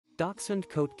Dachshund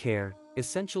coat care,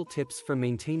 essential tips for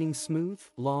maintaining smooth,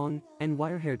 long, and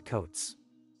wire-haired coats.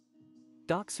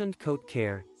 Dachshund coat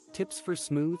care, tips for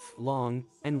smooth, long,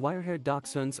 and wire-haired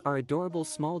dachshunds are adorable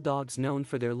small dogs known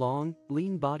for their long,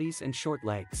 lean bodies and short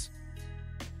legs.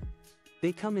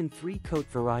 They come in 3 coat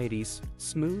varieties: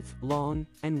 smooth, long,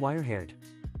 and wire-haired.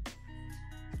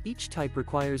 Each type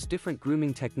requires different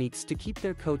grooming techniques to keep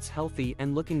their coats healthy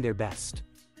and looking their best.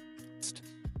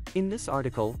 In this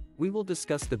article, we will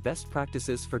discuss the best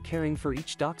practices for caring for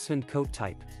each dachshund coat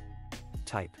type.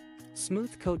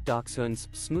 Smooth coat dachshunds.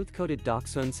 Smooth-coated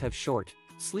dachshunds have short,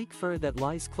 sleek fur that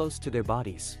lies close to their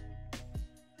bodies.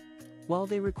 While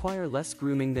they require less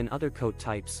grooming than other coat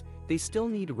types, they still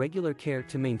need regular care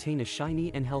to maintain a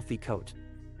shiny and healthy coat.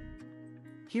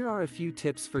 Here are a few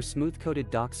tips for smooth-coated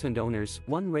dachshund owners.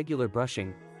 1. Regular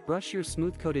brushing. Brush your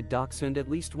smooth-coated dachshund at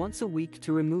least once a week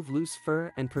to remove loose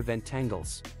fur and prevent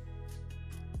tangles.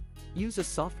 Use a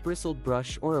soft bristled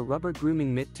brush or a rubber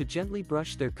grooming mitt to gently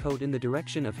brush their coat in the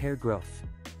direction of hair growth.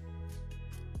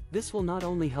 This will not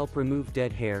only help remove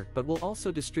dead hair but will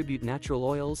also distribute natural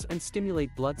oils and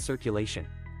stimulate blood circulation.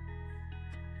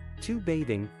 2.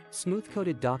 Bathing.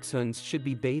 Smooth-coated dachshunds should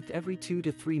be bathed every 2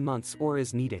 to 3 months or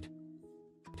as needed.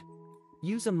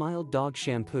 Use a mild dog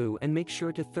shampoo and make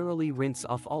sure to thoroughly rinse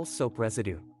off all soap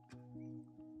residue.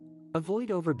 Avoid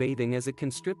overbathing as it can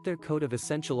strip their coat of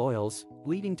essential oils,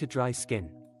 leading to dry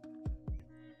skin.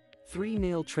 3.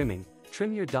 Nail trimming.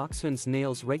 Trim your dachshund's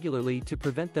nails regularly to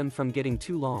prevent them from getting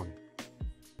too long.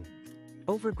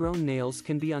 Overgrown nails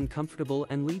can be uncomfortable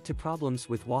and lead to problems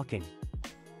with walking.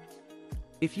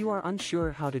 If you are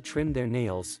unsure how to trim their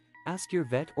nails, ask your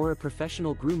vet or a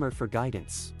professional groomer for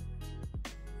guidance.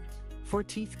 For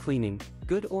teeth cleaning,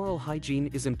 good oral hygiene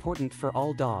is important for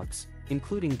all dogs,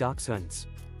 including dachshunds.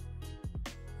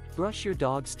 Brush your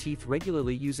dog's teeth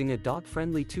regularly using a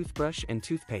dog-friendly toothbrush and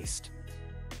toothpaste.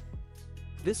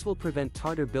 This will prevent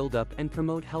tartar buildup and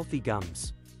promote healthy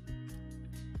gums.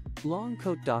 Long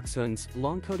coat dachshunds.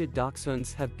 Long-coated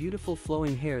dachshunds have beautiful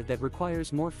flowing hair that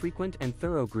requires more frequent and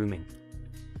thorough grooming.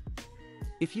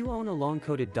 If you own a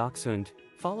long-coated dachshund,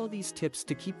 follow these tips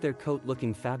to keep their coat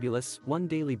looking fabulous. 1.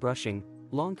 Daily brushing.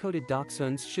 Long-coated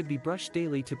dachshunds should be brushed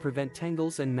daily to prevent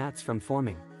tangles and mats from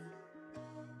forming.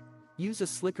 Use a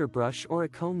slicker brush or a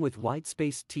comb with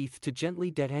wide-spaced teeth to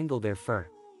gently detangle their fur.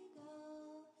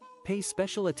 Pay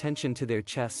special attention to their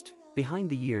chest, behind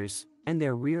the ears, and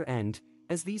their rear end,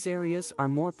 as these areas are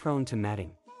more prone to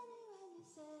matting.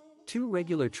 2.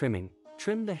 Regular trimming.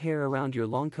 Trim the hair around your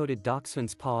long-coated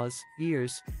dachshund's paws,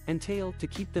 ears, and tail to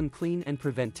keep them clean and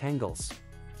prevent tangles.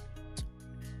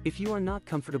 If you are not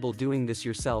comfortable doing this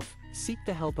yourself, seek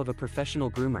the help of a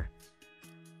professional groomer.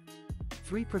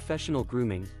 3. Professional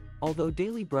grooming. Although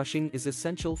daily brushing is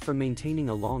essential for maintaining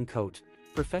a long coat,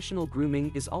 professional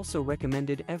grooming is also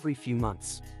recommended every few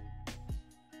months.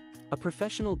 A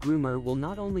professional groomer will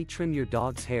not only trim your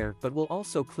dog's hair but will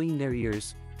also clean their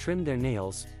ears, trim their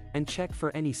nails, and check for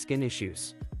any skin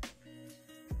issues.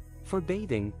 For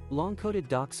bathing, long-coated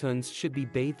dachshunds should be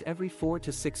bathed every 4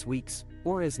 to 6 weeks,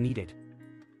 or as needed.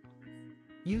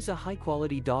 Use a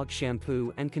high-quality dog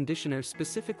shampoo and conditioner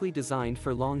specifically designed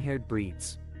for long-haired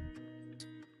breeds.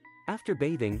 After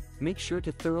bathing, make sure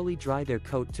to thoroughly dry their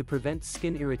coat to prevent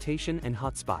skin irritation and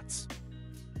hot spots.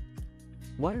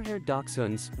 Wire-haired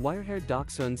dachshunds. Wire-haired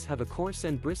dachshunds have a coarse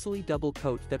and bristly double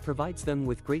coat that provides them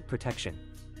with great protection.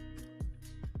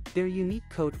 Their unique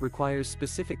coat requires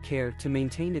specific care to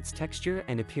maintain its texture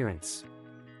and appearance.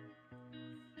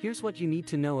 Here's what you need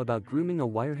to know about grooming a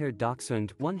wire-haired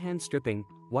dachshund. 1. Hand stripping.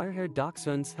 Wire-haired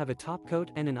dachshunds have a top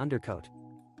coat and an undercoat.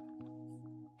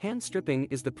 Hand stripping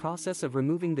is the process of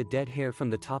removing the dead hair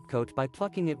from the top coat by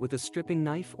plucking it with a stripping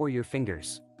knife or your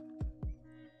fingers.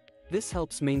 This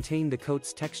helps maintain the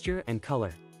coat's texture and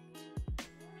color.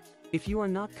 If you are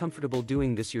not comfortable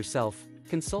doing this yourself,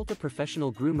 consult a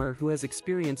professional groomer who has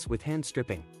experience with hand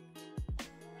stripping.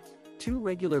 2.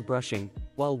 Regular brushing.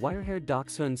 While wire-haired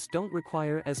dachshunds don't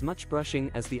require as much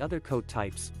brushing as the other coat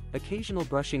types, occasional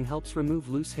brushing helps remove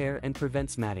loose hair and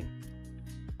prevents matting.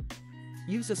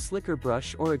 Use a slicker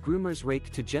brush or a groomer's rake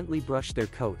to gently brush their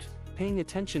coat, paying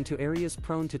attention to areas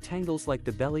prone to tangles like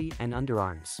the belly and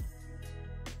underarms.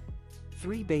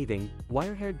 3. Bathing.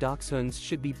 Wire-haired dachshunds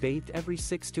should be bathed every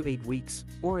 6 to 8 weeks,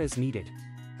 or as needed.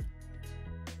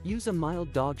 Use a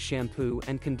mild dog shampoo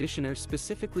and conditioner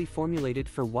specifically formulated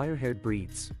for wire-haired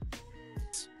breeds.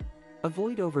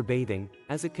 Avoid overbathing,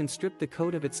 as it can strip the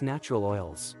coat of its natural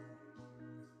oils.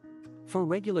 For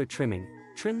regular trimming,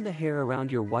 trim the hair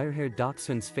around your wire-haired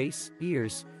dachshund's face,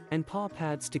 ears, and paw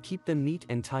pads to keep them neat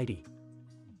and tidy.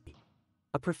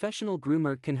 A professional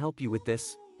groomer can help you with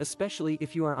this, especially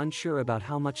if you are unsure about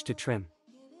how much to trim.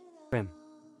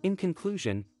 In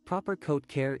conclusion, proper coat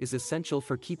care is essential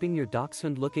for keeping your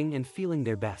Dachshund looking and feeling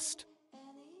their best.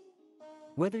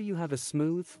 Whether you have a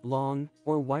smooth, long,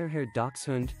 or wire-haired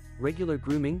Dachshund, regular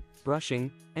grooming,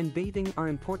 brushing, and bathing are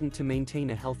important to maintain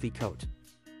a healthy coat.